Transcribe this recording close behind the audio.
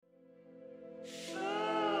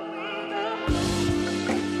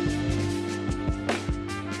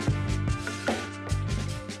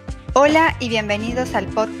Hola y bienvenidos al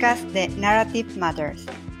podcast de Narrative Matters.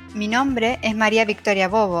 Mi nombre es María Victoria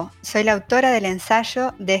Bobo, soy la autora del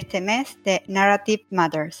ensayo de este mes de Narrative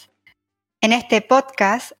Matters. En este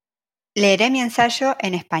podcast leeré mi ensayo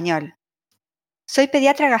en español. Soy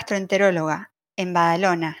pediatra gastroenteróloga en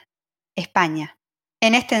Badalona, España.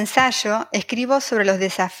 En este ensayo escribo sobre los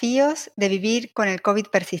desafíos de vivir con el COVID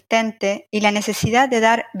persistente y la necesidad de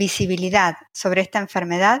dar visibilidad sobre esta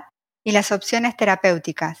enfermedad y las opciones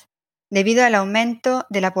terapéuticas, debido al aumento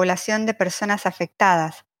de la población de personas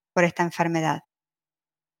afectadas por esta enfermedad.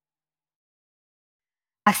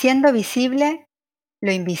 Haciendo visible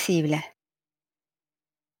lo invisible.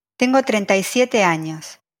 Tengo 37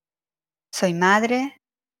 años. Soy madre,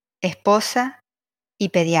 esposa y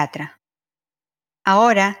pediatra.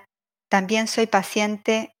 Ahora también soy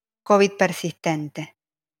paciente COVID persistente.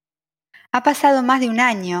 Ha pasado más de un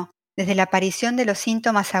año desde la aparición de los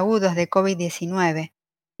síntomas agudos de COVID-19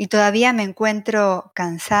 y todavía me encuentro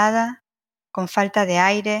cansada, con falta de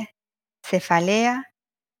aire, cefalea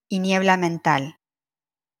y niebla mental,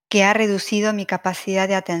 que ha reducido mi capacidad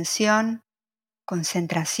de atención,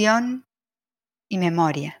 concentración y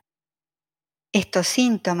memoria. Estos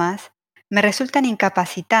síntomas me resultan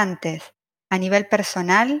incapacitantes a nivel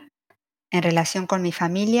personal, en relación con mi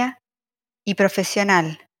familia y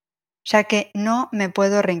profesional, ya que no me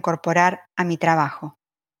puedo reincorporar a mi trabajo.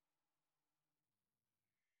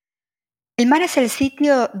 El mar es el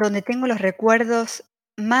sitio donde tengo los recuerdos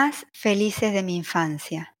más felices de mi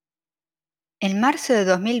infancia. En marzo de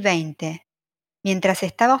 2020, mientras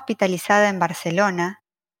estaba hospitalizada en Barcelona,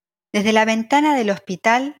 desde la ventana del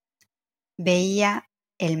hospital veía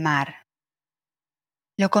el mar.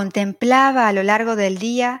 Lo contemplaba a lo largo del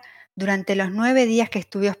día durante los 9 días que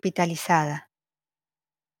estuve hospitalizada.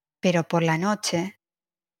 Pero por la noche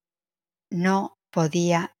no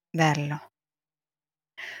podía verlo.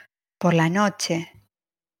 Por la noche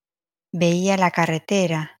veía la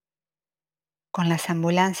carretera con las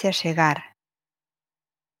ambulancias llegar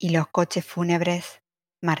y los coches fúnebres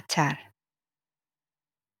marchar.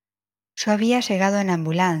 Yo había llegado en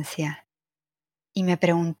ambulancia y me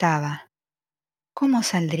preguntaba, ¿cómo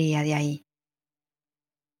saldría de ahí?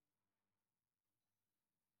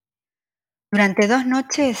 Durante 2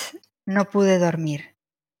 noches no pude dormir.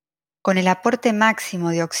 Con el aporte máximo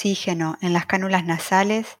de oxígeno en las cánulas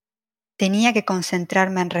nasales, tenía que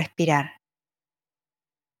concentrarme en respirar.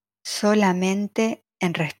 Solamente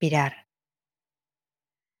en respirar.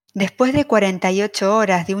 Después de 48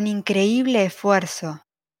 horas de un increíble esfuerzo,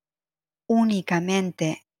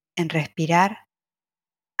 únicamente en respirar,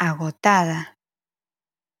 agotada,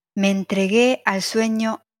 me entregué al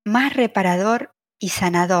sueño más reparador y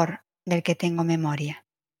sanador del que tengo memoria.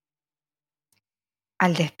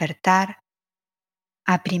 Al despertar,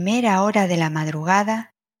 a primera hora de la madrugada,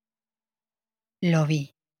 lo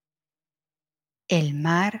vi. El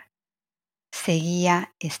mar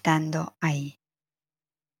seguía estando ahí.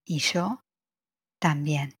 Y yo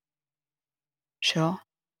también. Yo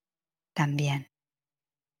también.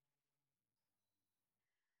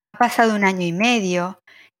 Ha pasado 1 año y medio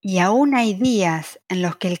y aún hay días en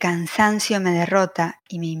los que el cansancio me derrota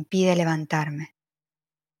y me impide levantarme.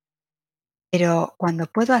 Pero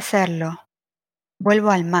cuando puedo hacerlo, vuelvo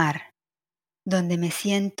al mar, donde me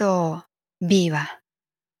siento viva.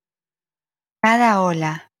 Cada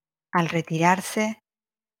ola, al retirarse,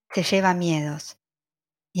 se lleva miedos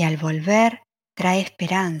y al volver trae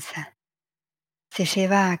esperanza. Se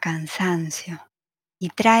lleva cansancio y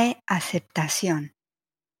trae aceptación.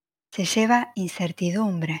 Se lleva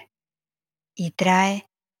incertidumbre y trae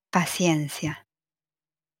paciencia.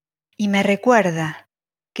 Y me recuerda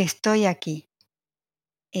que estoy aquí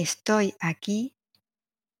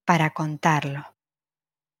para contarlo.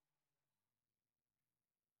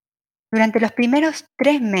 Durante los primeros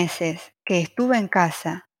 3 meses que estuve en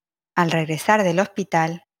casa, al regresar del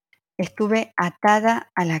hospital, estuve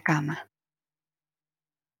atada a la cama.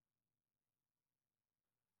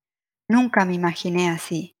 Nunca me imaginé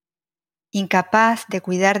así, incapaz de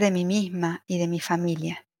cuidar de mí misma y de mi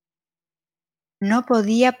familia. No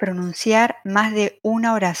podía pronunciar más de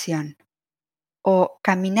una oración o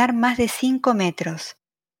caminar más de 5 metros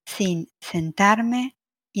sin sentarme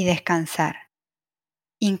y descansar.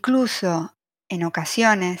 Incluso, en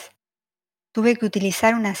ocasiones, tuve que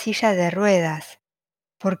utilizar una silla de ruedas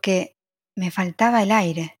porque me faltaba el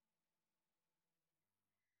aire.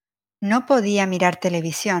 No podía mirar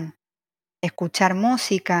televisión, escuchar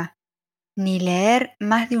música, ni leer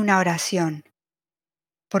más de una oración,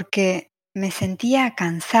 porque me sentía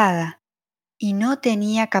cansada y no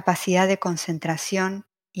tenía capacidad de concentración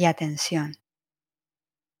y atención.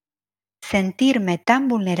 sentirme tan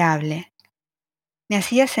vulnerable me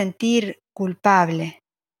hacía sentir culpable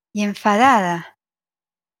y enfadada.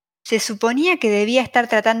 Se suponía que debía estar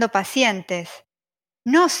tratando pacientes,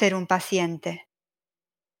 no ser un paciente.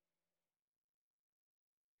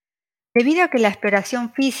 Debido a que la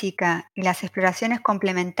exploración física y las exploraciones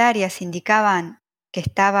complementarias indicaban que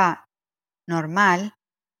estaba normal,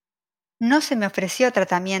 no se me ofreció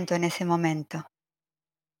tratamiento en ese momento.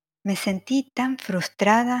 Me sentí tan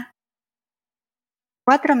frustrada.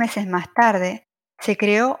 4 meses más tarde, se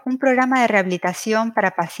creó un programa de rehabilitación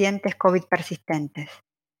para pacientes COVID persistentes.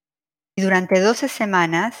 Y durante 12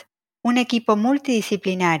 semanas, un equipo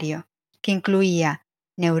multidisciplinario que incluía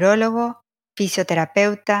neurólogo,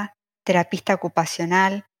 fisioterapeuta, terapista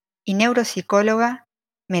ocupacional y neuropsicóloga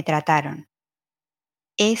me trataron.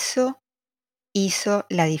 Eso hizo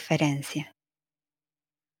la diferencia.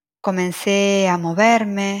 Comencé a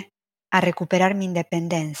moverme, a recuperar mi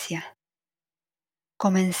independencia.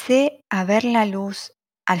 Comencé a ver la luz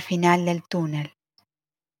al final del túnel,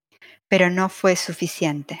 pero no fue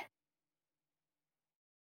suficiente.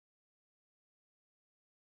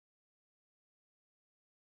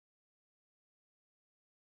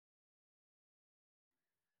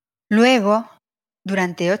 Luego,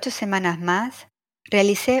 durante 8 semanas más,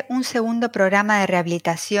 realicé un segundo programa de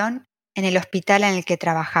rehabilitación en el hospital en el que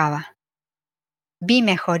trabajaba. Vi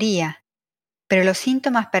mejoría, pero los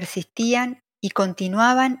síntomas persistían y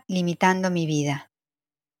continuaban limitando mi vida.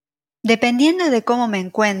 Dependiendo de cómo me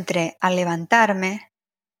encuentre al levantarme,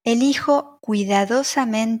 elijo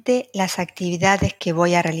cuidadosamente las actividades que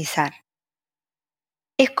voy a realizar.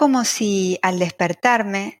 Es como si al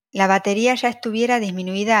despertarme la batería ya estuviera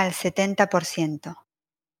disminuida al 70%.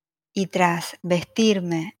 Y tras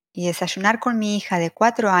vestirme y desayunar con mi hija de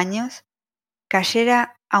 4 años,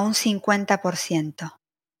 cayera a un 50%,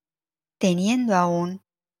 teniendo aún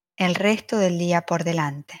el resto del día por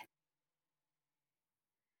delante.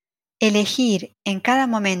 Elegir en cada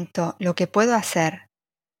momento lo que puedo hacer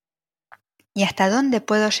y hasta dónde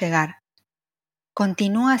puedo llegar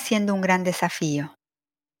continúa siendo un gran desafío.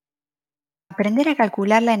 Aprender a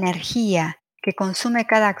calcular la energía que consume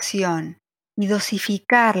cada acción y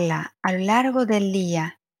dosificarla a lo largo del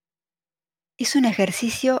día es un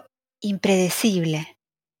ejercicio impredecible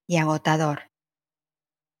y agotador.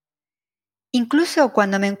 Incluso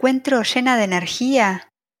cuando me encuentro llena de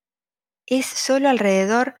energía, es solo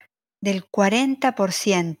alrededor del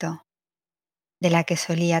 40% de la que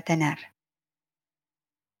solía tener.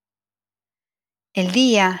 El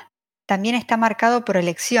día también está marcado por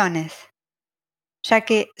elecciones, ya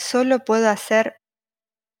que solo puedo hacer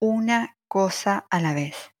una cosa a la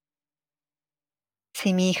vez.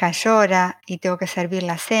 Si mi hija llora y tengo que servir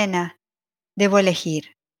la cena, debo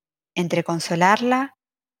elegir entre consolarla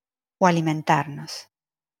o alimentarnos.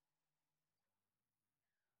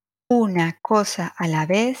 Una cosa a la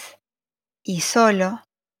vez y solo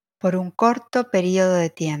por un corto periodo de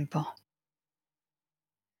tiempo.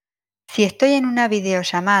 Si estoy en una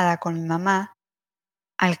videollamada con mi mamá,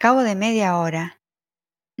 al cabo de media hora,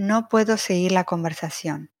 no puedo seguir la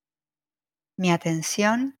conversación. Mi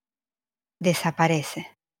atención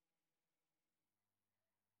desaparece.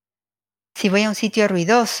 Si voy a un sitio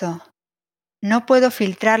ruidoso, no puedo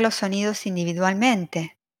filtrar los sonidos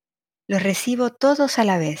individualmente. Los recibo todos a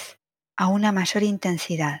la vez, a una mayor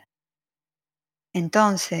intensidad.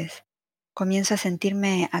 Entonces, comienzo a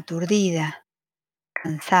sentirme aturdida,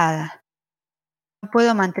 cansada. No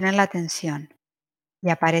puedo mantener la atención y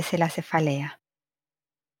aparece la cefalea.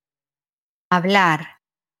 Hablar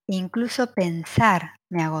e incluso pensar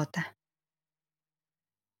me agota.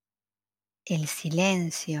 El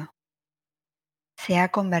silencio se ha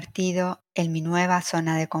convertido en mi nueva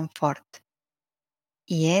zona de confort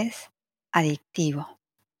y es adictivo.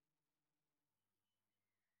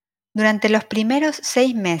 Durante los primeros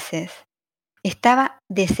 6 meses estaba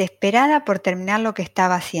desesperada por terminar lo que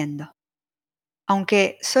estaba haciendo,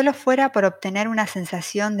 aunque solo fuera por obtener una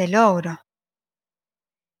sensación de logro.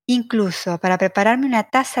 Incluso para prepararme una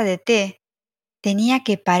taza de té tenía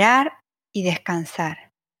que parar y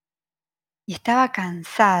descansar. Y estaba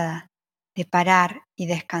cansada de parar y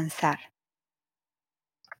descansar.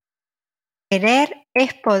 Querer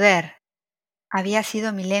es poder, había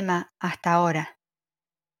sido mi lema hasta ahora.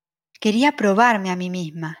 Quería probarme a mí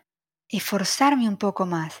misma, esforzarme un poco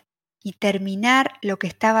más y terminar lo que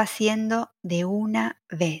estaba haciendo de una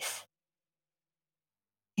vez.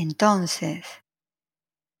 Entonces,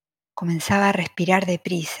 comenzaba a respirar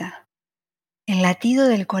deprisa. El latido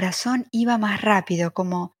del corazón iba más rápido,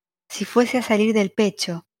 como si fuese a salir del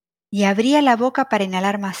pecho, y abría la boca para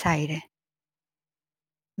inhalar más aire.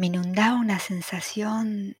 Me inundaba una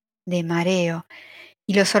sensación de mareo,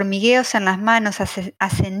 y los hormigueos en las manos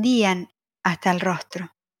ascendían hasta el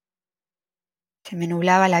rostro. Se me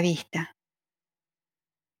nublaba la vista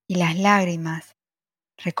y las lágrimas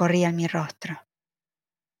recorrían mi rostro.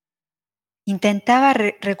 Intentaba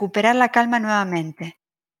recuperar la calma nuevamente,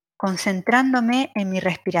 concentrándome en mi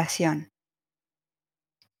respiración.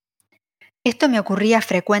 Esto me ocurría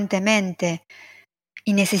frecuentemente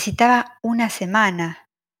y necesitaba una semana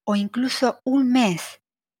o incluso un mes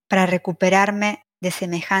para recuperarme de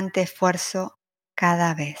semejante esfuerzo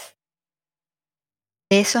cada vez.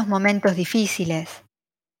 De esos momentos difíciles,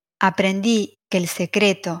 aprendí que el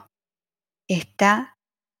secreto está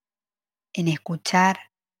en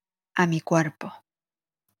escuchar a mi cuerpo.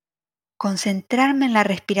 Concentrarme en la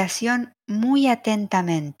respiración muy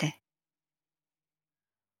atentamente.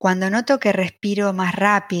 Cuando noto que respiro más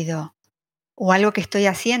rápido o algo que estoy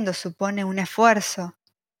haciendo supone un esfuerzo,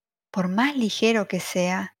 por más ligero que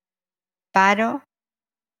sea, paro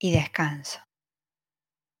y descanso.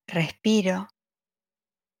 Respiro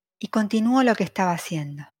y continúo lo que estaba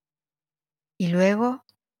haciendo. Y luego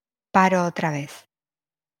paro otra vez,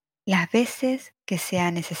 las veces que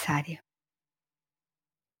sea necesario.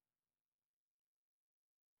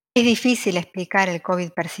 Es difícil explicar el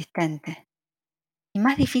COVID persistente y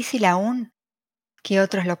más difícil aún que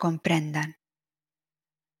otros lo comprendan.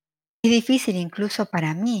 Es difícil incluso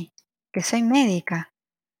para mí, que soy médica,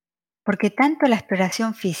 porque tanto la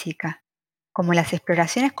exploración física como las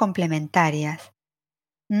exploraciones complementarias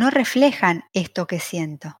no reflejan esto que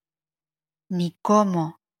siento, ni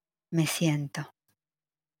cómo me siento.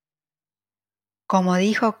 Como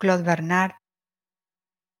dijo Claude Bernard,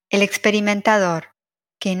 el experimentador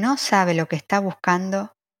que no sabe lo que está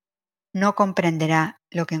buscando no comprenderá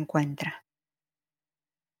lo que encuentra.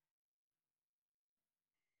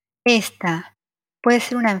 Esta puede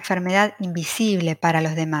ser una enfermedad invisible para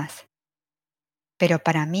los demás, pero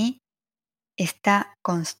para mí está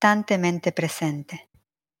constantemente presente,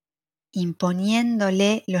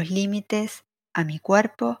 imponiéndole los límites a mi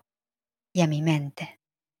cuerpo y a mi mente.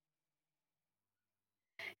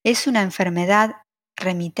 Es una enfermedad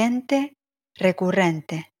remitente,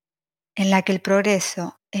 recurrente, en la que el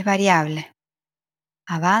progreso es variable.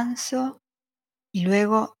 Avanzo y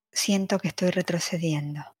luego siento que estoy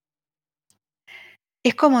retrocediendo.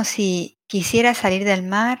 Es como si quisiera salir del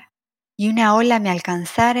mar y una ola me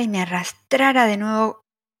alcanzara y me arrastrara de nuevo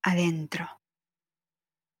adentro.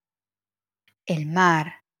 El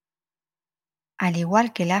mar, al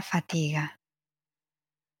igual que la fatiga,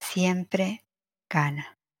 siempre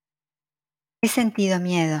gana. He sentido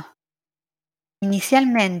miedo.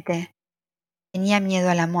 Inicialmente tenía miedo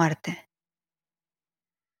a la muerte.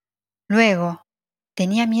 Luego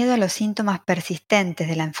tenía miedo a los síntomas persistentes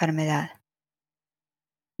de la enfermedad.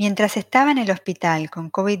 Mientras estaba en el hospital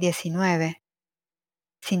con COVID-19,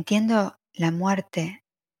 sintiendo la muerte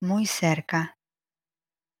muy cerca,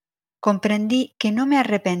 comprendí que no me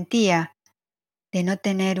arrepentía de no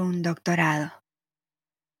tener un doctorado,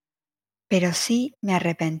 pero sí me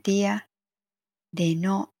arrepentía de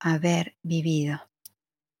no haber vivido.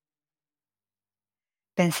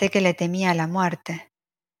 Pensé que le temía a la muerte,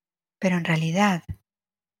 pero en realidad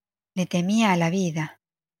le temía a la vida.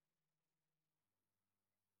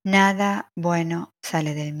 Nada bueno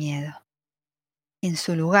sale del miedo. En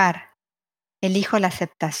su lugar, elijo la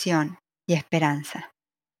aceptación y esperanza.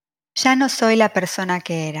 Ya no soy la persona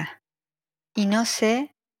que era y no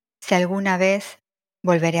sé si alguna vez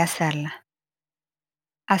volveré a serla.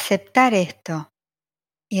 Aceptar esto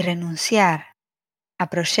y renunciar a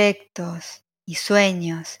proyectos y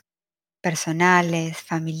sueños personales,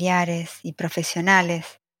 familiares y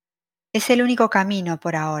profesionales es el único camino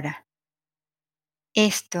por ahora.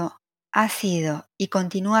 Esto ha sido y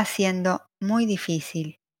continúa siendo muy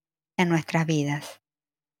difícil en nuestras vidas.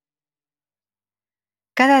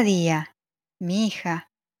 Cada día, mi hija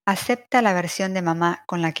acepta la versión de mamá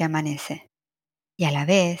con la que amanece y a la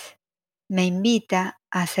vez me invita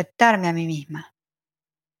a aceptarme a mí misma.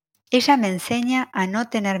 Ella me enseña a no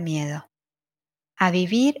tener miedo, a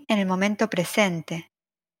vivir en el momento presente,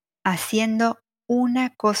 haciendo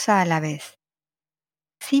una cosa a la vez,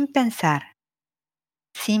 sin pensar,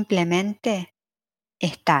 simplemente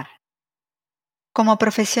estar. Como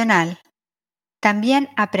profesional, también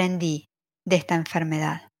aprendí de esta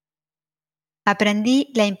enfermedad.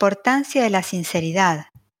 Aprendí la importancia de la sinceridad,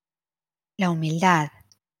 la humildad,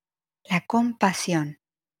 la compasión,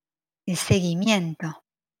 el seguimiento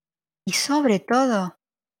y sobre todo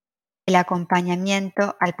el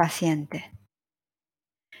acompañamiento al paciente.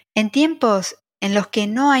 En tiempos en los que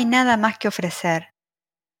no hay nada más que ofrecer,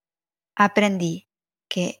 aprendí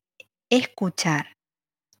que escuchar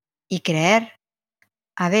y creer,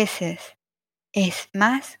 a veces, es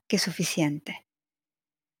más que suficiente.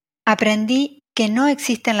 Aprendí que no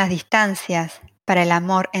existen las distancias para el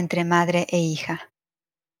amor entre madre e hija.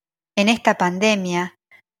 En esta pandemia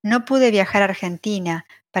no pude viajar a Argentina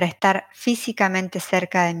para estar físicamente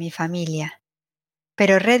cerca de mi familia,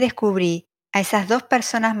 pero redescubrí a esas dos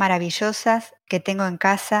personas maravillosas que tengo en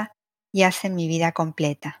casa y hacen mi vida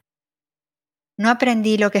completa. No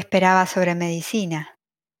aprendí lo que esperaba sobre medicina,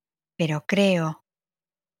 pero creo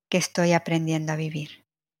que estoy aprendiendo a vivir.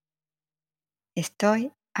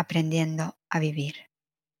 Estoy aprendiendo a vivir.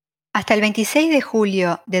 Hasta el 26 de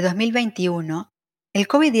julio de 2021, el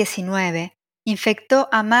COVID-19 infectó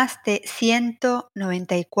a más de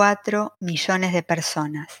 194 millones de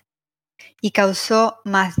personas y causó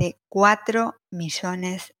más de 4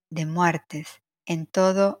 millones de muertes en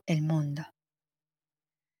todo el mundo.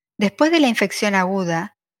 Después de la infección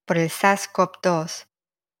aguda por el SARS-CoV-2,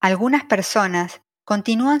 algunas personas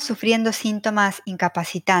continúan sufriendo síntomas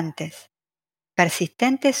incapacitantes,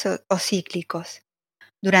 persistentes o cíclicos,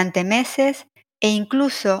 durante meses e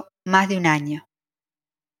incluso más de un año.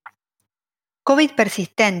 COVID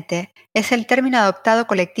persistente es el término adoptado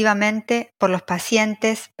colectivamente por los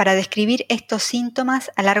pacientes para describir estos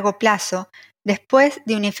síntomas a largo plazo después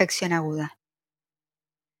de una infección aguda.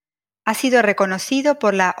 Ha sido reconocido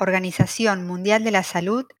por la Organización Mundial de la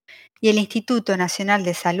Salud y el Instituto Nacional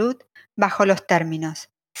de Salud bajo los términos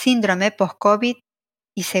síndrome post-COVID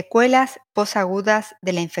y secuelas posagudas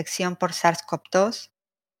de la infección por SARS-CoV-2,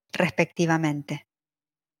 respectivamente.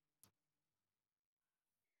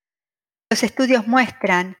 Los estudios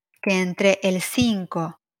muestran que entre el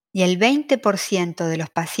 5 y el 20% de los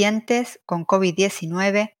pacientes con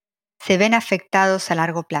COVID-19 se ven afectados a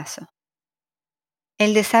largo plazo.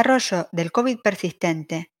 El desarrollo del COVID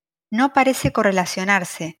persistente no parece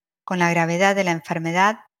correlacionarse con la gravedad de la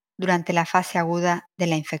enfermedad durante la fase aguda de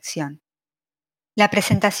la infección. La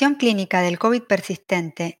presentación clínica del COVID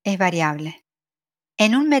persistente es variable.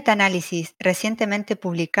 En un metaanálisis recientemente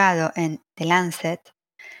publicado en The Lancet,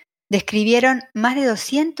 describieron más de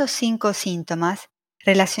 205 síntomas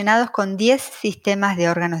relacionados con 10 sistemas de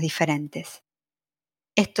órganos diferentes.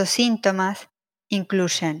 Estos síntomas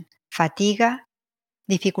incluyen fatiga,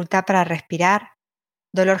 dificultad para respirar,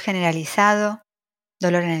 dolor generalizado,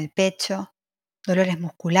 dolor en el pecho, dolores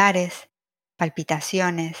musculares,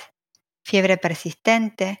 palpitaciones, fiebre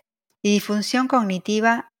persistente y disfunción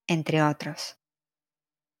cognitiva, entre otros.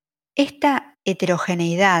 Esta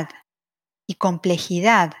heterogeneidad y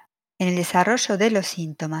complejidad en el desarrollo de los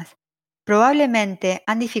síntomas probablemente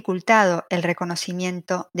han dificultado el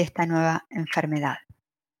reconocimiento de esta nueva enfermedad.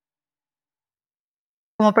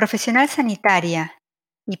 Como profesional sanitaria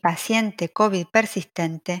y paciente COVID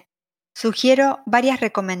persistente, sugiero varias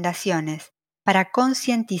recomendaciones para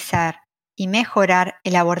concientizar y mejorar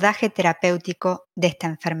el abordaje terapéutico de esta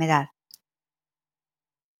enfermedad.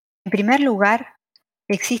 En primer lugar,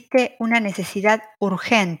 existe una necesidad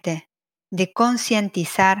urgente de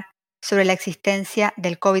concientizar sobre la existencia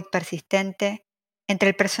del COVID persistente entre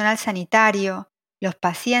el personal sanitario, los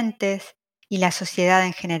pacientes y la sociedad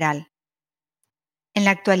en general. En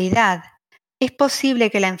la actualidad, es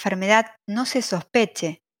posible que la enfermedad no se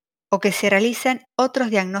sospeche o que se realicen otros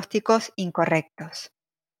diagnósticos incorrectos.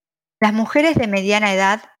 Las mujeres de mediana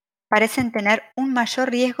edad parecen tener un mayor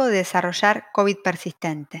riesgo de desarrollar COVID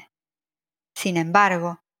persistente. Sin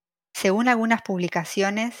embargo, según algunas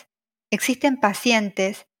publicaciones, existen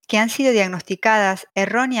pacientes que han sido diagnosticadas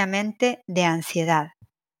erróneamente de ansiedad.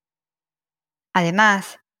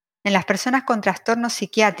 Además, en las personas con trastornos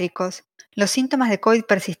psiquiátricos, los síntomas de COVID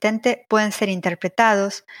persistente pueden ser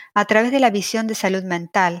interpretados a través de la visión de salud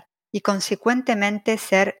mental y consecuentemente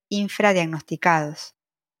ser infradiagnosticados.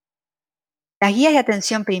 Las guías de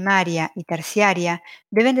atención primaria y terciaria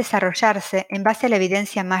deben desarrollarse en base a la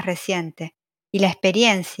evidencia más reciente y la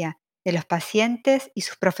experiencia de los pacientes y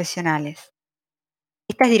sus profesionales.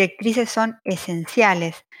 Estas directrices son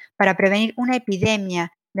esenciales para prevenir una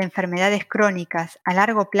epidemia de enfermedades crónicas a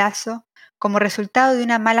largo plazo como resultado de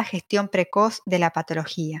una mala gestión precoz de la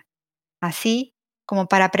patología, así como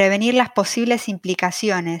para prevenir las posibles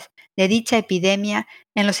implicaciones de dicha epidemia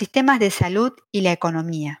en los sistemas de salud y la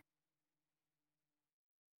economía.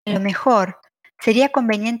 A lo mejor sería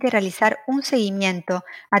conveniente realizar un seguimiento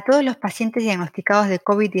a todos los pacientes diagnosticados de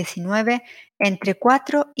COVID-19 entre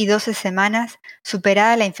 4 y 12 semanas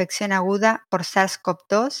superada la infección aguda por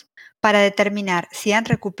SARS-CoV-2 para determinar si han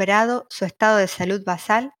recuperado su estado de salud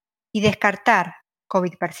basal y descartar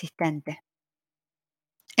COVID persistente.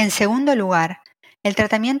 En segundo lugar, el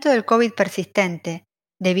tratamiento del COVID persistente,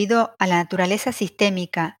 debido a la naturaleza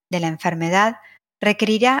sistémica de la enfermedad,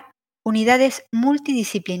 requerirá unidades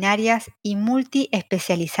multidisciplinarias y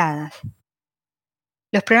multiespecializadas.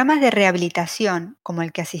 Los programas de rehabilitación, como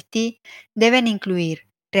el que asistí, deben incluir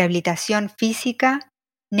rehabilitación física,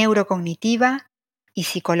 neurocognitiva y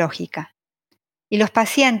psicológica. Y los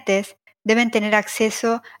pacientes deben tener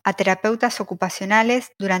acceso a terapeutas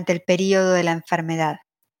ocupacionales durante el período de la enfermedad.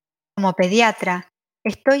 Como pediatra,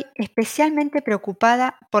 estoy especialmente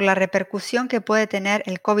preocupada por la repercusión que puede tener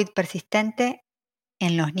el COVID persistente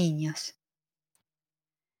en los niños.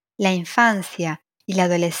 La infancia y la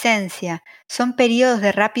adolescencia son periodos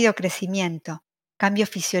de rápido crecimiento, cambios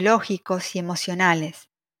fisiológicos y emocionales.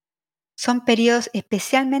 Son periodos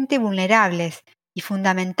especialmente vulnerables y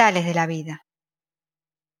fundamentales de la vida.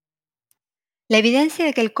 La evidencia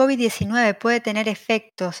de que el COVID-19 puede tener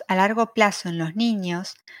efectos a largo plazo en los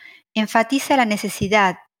niños enfatiza la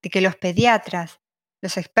necesidad de que los pediatras,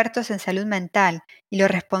 los expertos en salud mental y los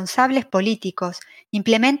responsables políticos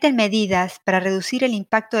implementen medidas para reducir el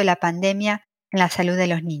impacto de la pandemia en la salud de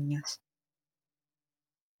los niños.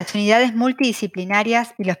 Las unidades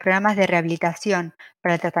multidisciplinarias y los programas de rehabilitación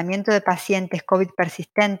para el tratamiento de pacientes COVID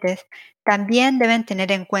persistentes también deben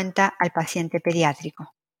tener en cuenta al paciente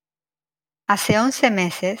pediátrico. Hace 11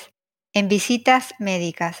 meses, en visitas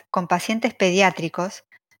médicas con pacientes pediátricos,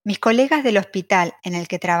 mis colegas del hospital en el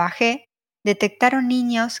que trabajé detectaron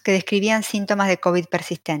niños que describían síntomas de COVID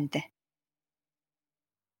persistente.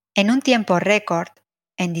 En un tiempo récord,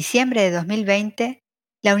 en diciembre de 2020,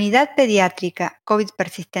 la unidad pediátrica COVID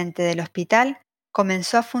persistente del hospital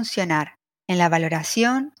comenzó a funcionar en la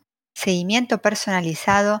valoración, seguimiento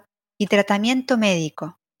personalizado y tratamiento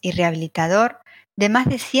médico y rehabilitador de más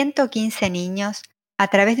de 115 niños a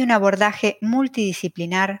través de un abordaje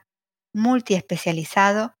multidisciplinar,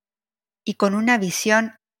 multiespecializado y con una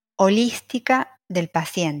visión holística del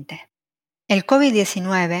paciente. El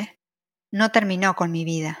COVID-19 no terminó con mi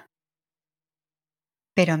vida,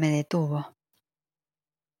 pero me detuvo.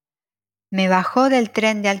 Me bajó del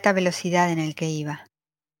tren de alta velocidad en el que iba.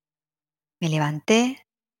 Me levanté,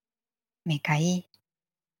 me caí,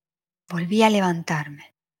 volví a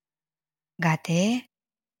levantarme, gateé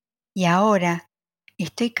y ahora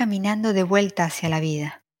estoy caminando de vuelta hacia la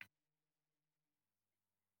vida.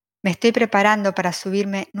 Me estoy preparando para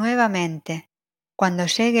subirme nuevamente cuando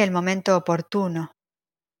llegue el momento oportuno,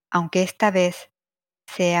 aunque esta vez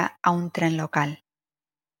sea a un tren local,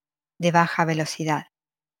 de baja velocidad.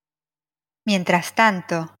 Mientras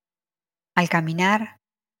tanto, al caminar,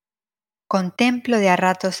 contemplo de a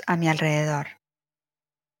ratos a mi alrededor.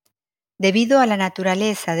 Debido a la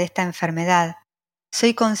naturaleza de esta enfermedad,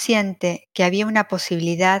 soy consciente que había una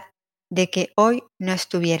posibilidad de que hoy no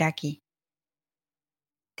estuviera aquí,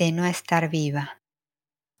 de no estar viva.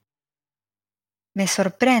 Me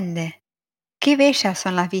sorprende qué bellas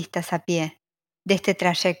son las vistas a pie de este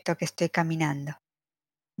trayecto que estoy caminando,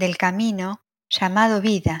 del camino llamado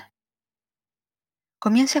vida.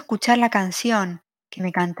 Comienzo a escuchar la canción que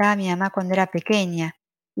me cantaba mi mamá cuando era pequeña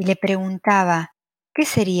y le preguntaba, ¿qué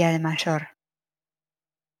sería de mayor?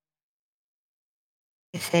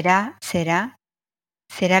 ¿Qué será? ¿Será?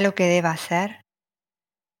 ¿Será lo que deba ser?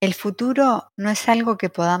 El futuro no es algo que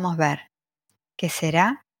podamos ver. ¿Qué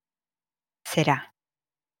será? Será.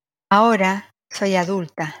 Ahora soy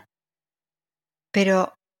adulta,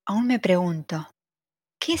 pero aún me pregunto,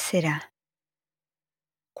 ¿qué será?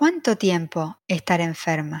 ¿Cuánto tiempo estaré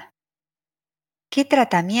enferma? ¿Qué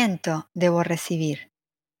tratamiento debo recibir?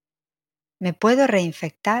 ¿Me puedo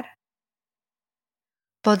reinfectar?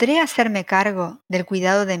 ¿Podré hacerme cargo del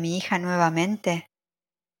cuidado de mi hija nuevamente?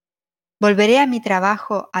 ¿Volveré a mi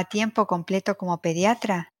trabajo a tiempo completo como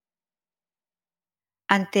pediatra?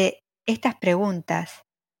 Ante estas preguntas,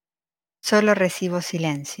 solo recibo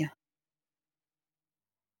silencio.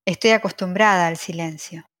 Estoy acostumbrada al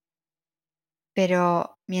silencio,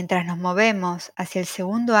 pero mientras nos movemos hacia el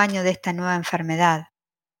segundo año de esta nueva enfermedad,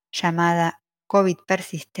 llamada COVID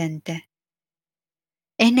persistente,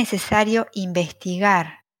 es necesario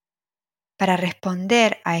investigar para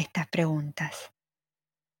responder a estas preguntas.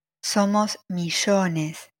 Somos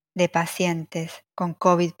millones de pacientes con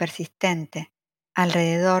COVID persistente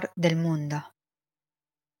alrededor del mundo.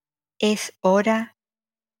 Es hora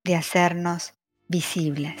de hacernos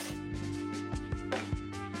visibles.